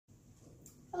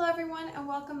Hello everyone and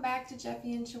welcome back to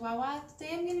Jeffy and Chihuahua. Today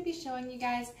I'm going to be showing you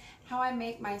guys how I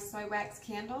make my soy wax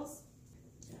candles.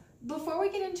 Before we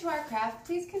get into our craft,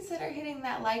 please consider hitting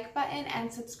that like button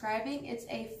and subscribing. It's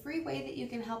a free way that you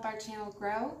can help our channel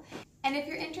grow. And if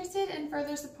you're interested in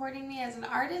further supporting me as an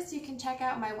artist, you can check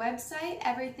out my website.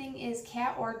 Everything is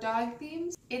cat or dog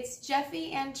themed. It's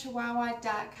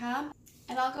jeffyandchihuahua.com,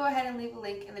 and I'll go ahead and leave a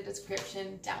link in the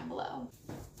description down below.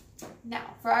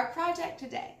 Now, for our project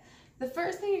today. The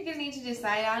first thing you're going to need to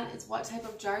decide on is what type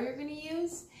of jar you're going to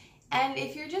use. And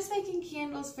if you're just making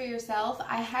candles for yourself,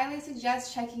 I highly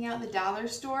suggest checking out the dollar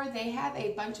store. They have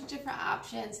a bunch of different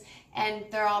options and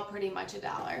they're all pretty much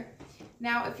 $1.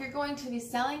 Now, if you're going to be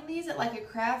selling these at like a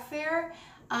craft fair,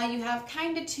 you have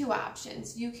kind of two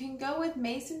options. You can go with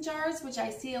mason jars, which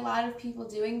I see a lot of people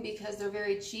doing because they're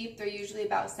very cheap. They're usually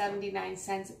about 79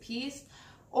 cents a piece.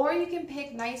 Or you can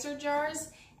pick nicer jars,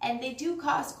 and they do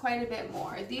cost quite a bit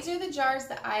more. These are the jars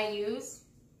that I use,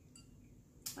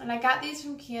 and I got these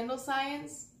from Candle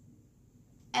Science.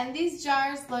 And these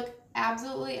jars look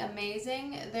absolutely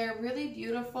amazing. They're really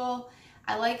beautiful.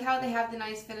 I like how they have the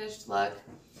nice finished look.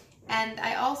 And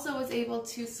I also was able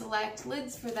to select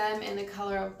lids for them in the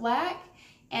color of black,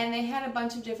 and they had a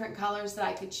bunch of different colors that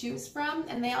I could choose from,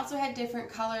 and they also had different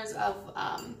colors of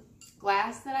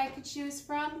glass that I could choose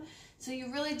from. So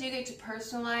you really do get to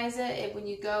personalize it when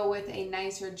you go with a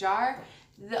nicer jar.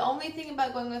 The only thing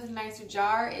about going with a nicer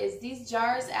jar is these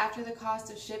jars, after the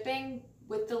cost of shipping,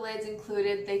 with the lids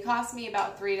included, they cost me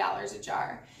about $3 a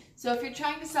jar. So if you're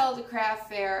trying to sell at a craft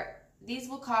fair, these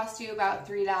will cost you about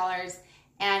 $3,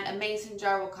 and a mason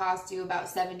jar will cost you about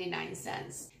 79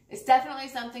 cents. It's definitely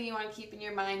something you want to keep in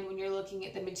your mind when you're looking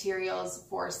at the materials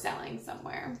for selling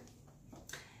somewhere.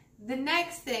 The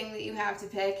next thing that you have to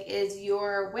pick is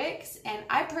your wicks, and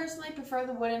I personally prefer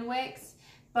the wooden wicks,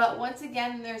 but once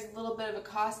again, there's a little bit of a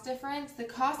cost difference. The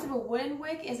cost of a wooden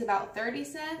wick is about 30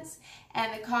 cents,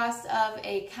 and the cost of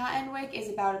a cotton wick is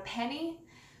about a penny.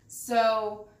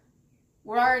 So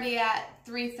we're already at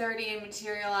 $3.30 in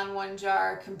material on one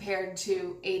jar compared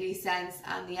to 80 cents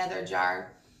on the other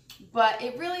jar. But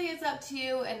it really is up to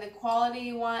you and the quality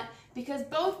you want, because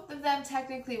both of them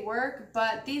technically work,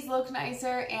 but these look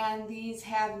nicer and these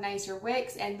have nicer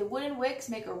wicks, and the wooden wicks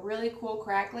make a really cool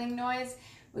crackling noise,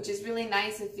 which is really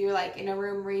nice if you're like in a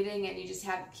room reading and you just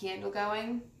have a candle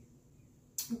going.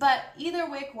 But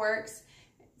either wick works,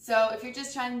 so if you're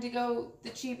just trying to go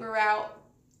the cheaper route,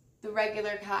 the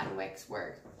regular cotton wicks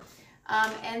work.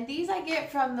 And these I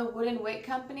get from the Wooden Wick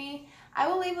Company. I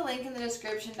will leave a link in the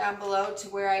description down below to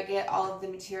where I get all of the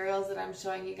materials that I'm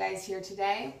showing you guys here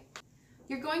today.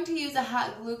 You're going to use a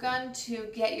hot glue gun to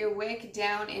get your wick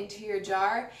down into your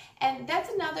jar, and that's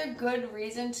another good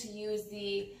reason to use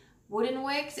the wooden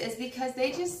wicks, is because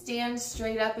they just stand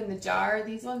straight up in the jar.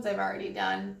 These ones I've already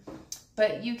done,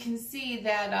 but you can see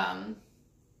that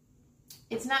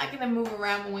it's not going to move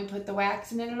around when we put the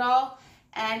wax in it at all.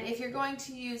 And if you're going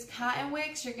to use cotton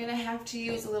wicks, you're going to have to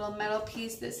use a little metal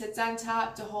piece that sits on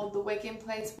top to hold the wick in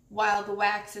place while the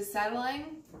wax is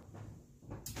settling.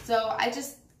 So I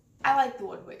like the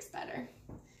wood wicks better.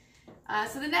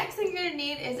 So the next thing you're going to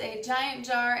need is a giant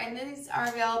jar, and these are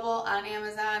available on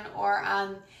Amazon or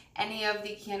on any of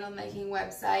the candle making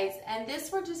websites. And this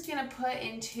we're just going to put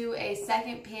into a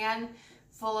second pan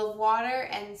full of water,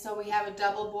 and so we have a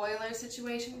double boiler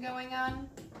situation going on.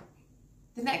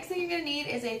 The next thing you're going to need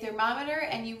is a thermometer,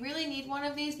 and you really need one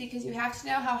of these because you have to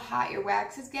know how hot your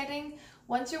wax is getting.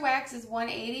 Once your wax is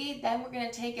 180, then we're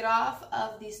going to take it off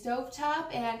of the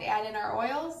stovetop and add in our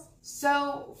oils.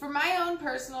 So for my own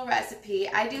personal recipe,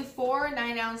 I do 4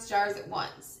 9-ounce jars at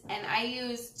once, and I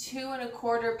use 2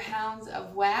 1/4 pounds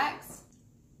of wax.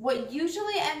 What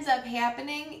usually ends up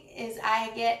happening is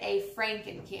I get a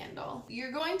Franken candle.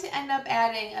 You're going to end up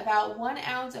adding about 1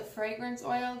 ounce of fragrance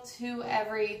oil to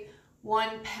every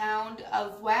 1 pound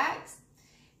of wax,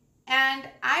 and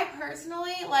I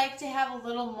personally like to have a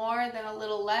little more than a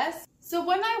little less. So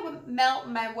when I melt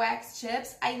my wax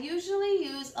chips, I usually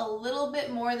use a little bit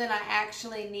more than I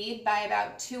actually need by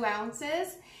about 2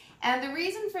 ounces. And the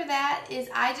reason for that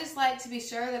is I just like to be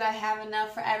sure that I have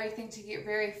enough for everything to get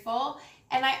very full.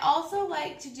 And I also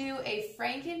like to do a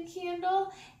Franken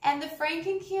candle, and the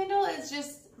Franken candle is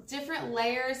just different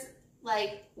layers,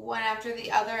 like one after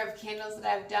the other, of candles that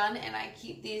I've done, and I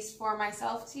keep these for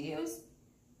myself to use.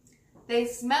 They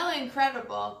smell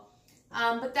incredible,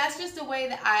 but that's just a way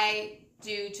that I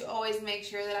do to always make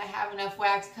sure that I have enough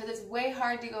wax, because it's way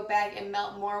hard to go back and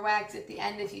melt more wax at the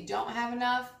end if you don't have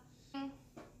enough.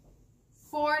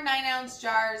 4 9-ounce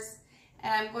jars,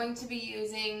 and I'm going to be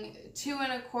using 2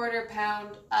 1/4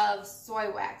 pound of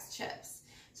soy wax chips.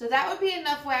 So that would be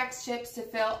enough wax chips to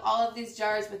fill all of these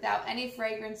jars without any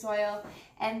fragrance oil.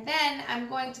 And then I'm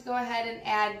going to go ahead and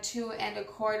add 2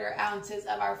 1/4 ounces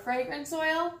of our fragrance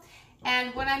oil.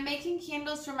 And when I'm making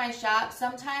candles for my shop,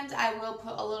 sometimes I will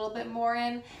put a little bit more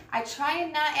in. I try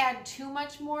and not add too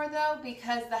much more though,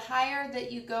 because the higher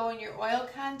that you go in your oil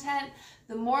content,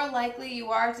 the more likely you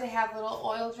are to have little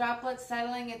oil droplets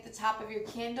settling at the top of your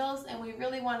candles, and we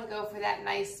really want to go for that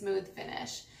nice smooth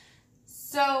finish.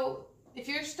 So if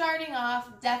you're starting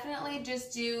off, definitely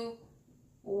just do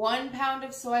 1 pound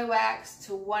of soy wax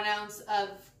to 1 ounce of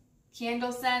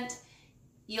candle scent.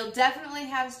 You'll definitely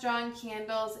have strong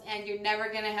candles, and you're never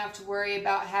going to have to worry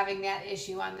about having that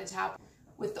issue on the top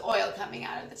with the oil coming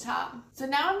out of the top. So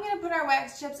now I'm going to put our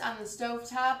wax chips on the stove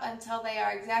top until they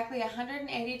are exactly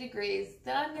 180 degrees.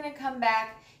 Then I'm going to come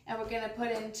back and we're going to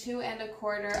put in 2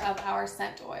 1/4 of our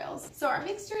scent oils. So our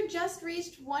mixture just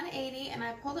reached 180 and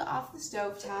I pulled it off the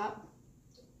stove top.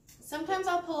 Sometimes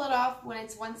I'll pull it off when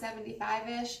it's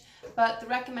 175-ish, but the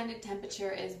recommended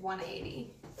temperature is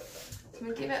 180. I'm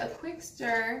going to give it a quick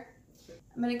stir.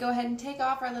 I'm going to go ahead and take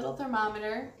off our little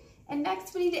thermometer. And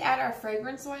next we need to add our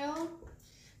fragrance oil.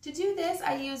 To do this,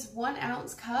 I use 1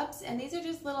 ounce cups, and these are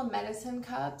just little medicine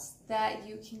cups that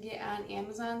you can get on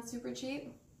Amazon super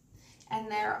cheap. And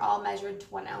they're all measured to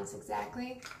 1 ounce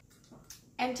exactly.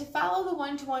 And to follow the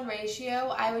 1-to-1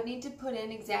 ratio, I would need to put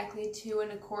in exactly 2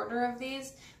 1/4 of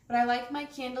these, but I like my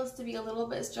candles to be a little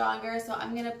bit stronger, so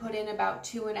I'm going to put in about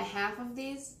 2 1/2 of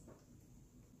these.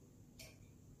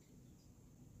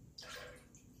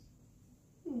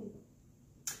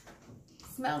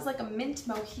 Smells like a mint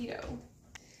mojito.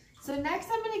 So next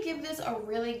I'm going to give this a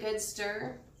really good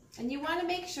stir, and you want to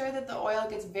make sure that the oil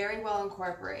gets very well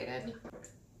incorporated.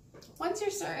 Once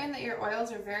you're certain that your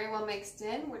oils are very well mixed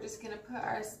in, we're just going to put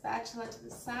our spatula to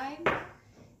the side,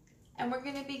 and we're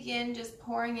going to begin just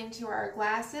pouring into our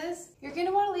glasses. You're going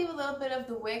to want to leave a little bit of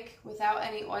the wick without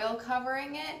any oil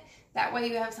covering it. That way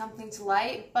you have something to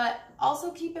light, but also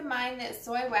keep in mind that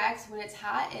soy wax, when it's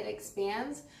hot, it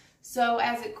expands. So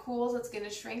as it cools, it's going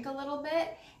to shrink a little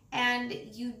bit, and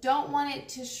you don't want it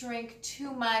to shrink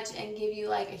too much and give you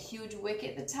like a huge wick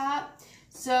at the top.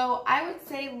 So I would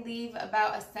say leave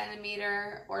about 1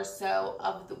 centimeter or so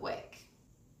of the wick.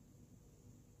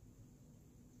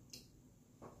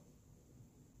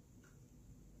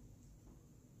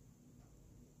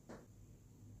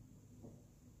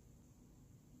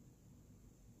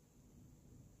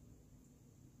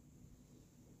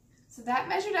 So that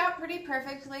measured out pretty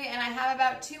perfectly, and I have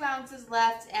about 2 ounces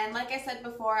left. And like I said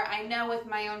before, I know with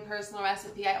my own personal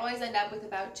recipe, I always end up with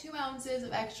about 2 ounces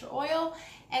of extra oil.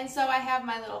 And so I have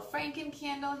my little Franken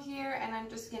candle here, and I'm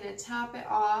just going to top it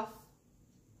off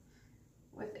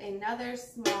with another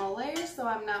small layer so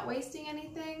I'm not wasting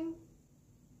anything.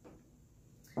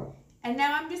 And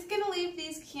now I'm just going to leave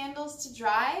these candles to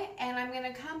dry, and I'm going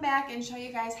to come back and show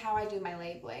you guys how I do my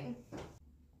labeling.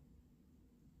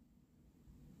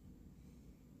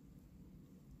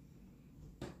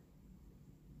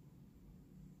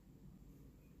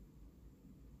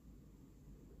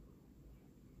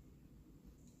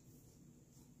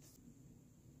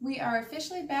 We are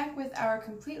officially back with our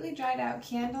completely dried out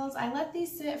candles. I let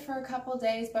these sit for a couple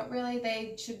days, but really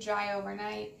they should dry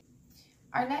overnight.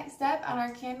 Our next step on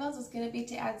our candles is going to be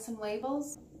to add some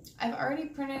labels. I've already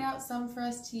printed out some for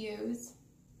us to use.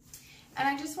 And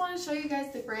I just want to show you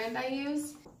guys the brand I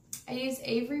use. I use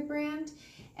Avery brand,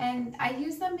 and I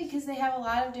use them because they have a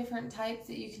lot of different types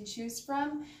that you can choose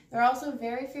from. They're also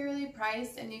very fairly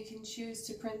priced, and you can choose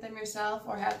to print them yourself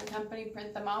or have the company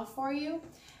print them off for you.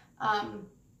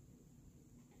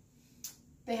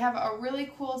 They have a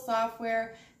really cool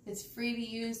software that's free to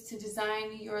use to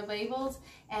design your labels,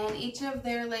 and each of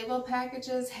their label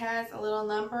packages has a little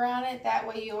number on it. That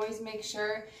way you always make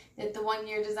sure that the one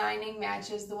you're designing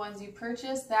matches the ones you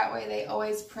purchased. That way they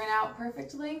always print out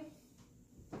perfectly.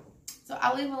 So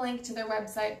I'll leave a link to their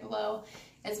website below,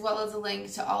 as well as a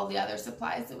link to all the other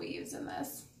supplies that we use in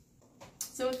this.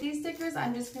 So with these stickers,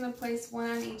 I'm just going to place one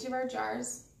on each of our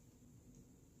jars.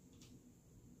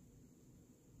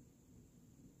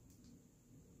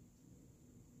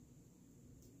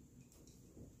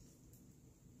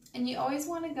 And you always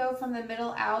want to go from the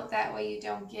middle out, that way you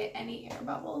don't get any air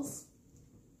bubbles.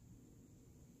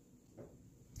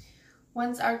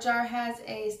 Once our jar has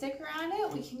a sticker on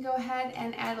it, we can go ahead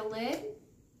and add a lid.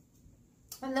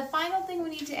 And the final thing we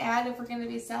need to add if we're going to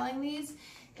be selling these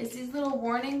is these little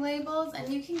warning labels, and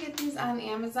you can get these on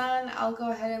Amazon. I'll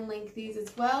go ahead and link these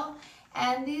as well.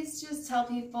 And these just tell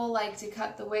people like to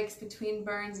cut the wicks between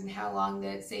burns and how long that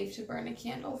it's safe to burn a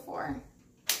candle for.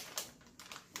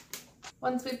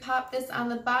 Once we pop this on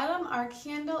the bottom, our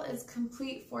candle is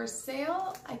complete for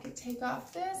sale. I could take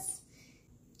off this,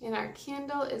 and our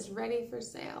candle is ready for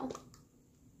sale.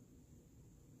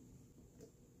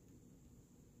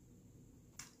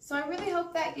 So I really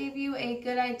hope that gave you a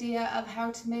good idea of how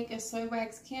to make a soy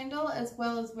wax candle, as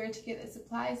well as where to get the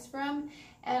supplies from,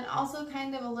 and also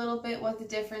kind of a little bit what the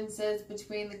difference is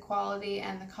between the quality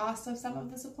and the cost of some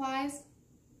of the supplies.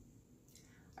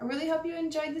 I really hope you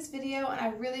enjoyed this video, and I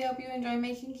really hope you enjoy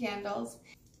making candles.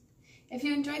 If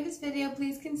you enjoyed this video,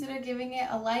 please consider giving it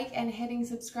a like and hitting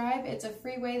subscribe. It's a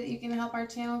free way that you can help our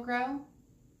channel grow.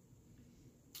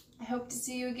 I hope to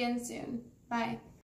see you again soon. Bye.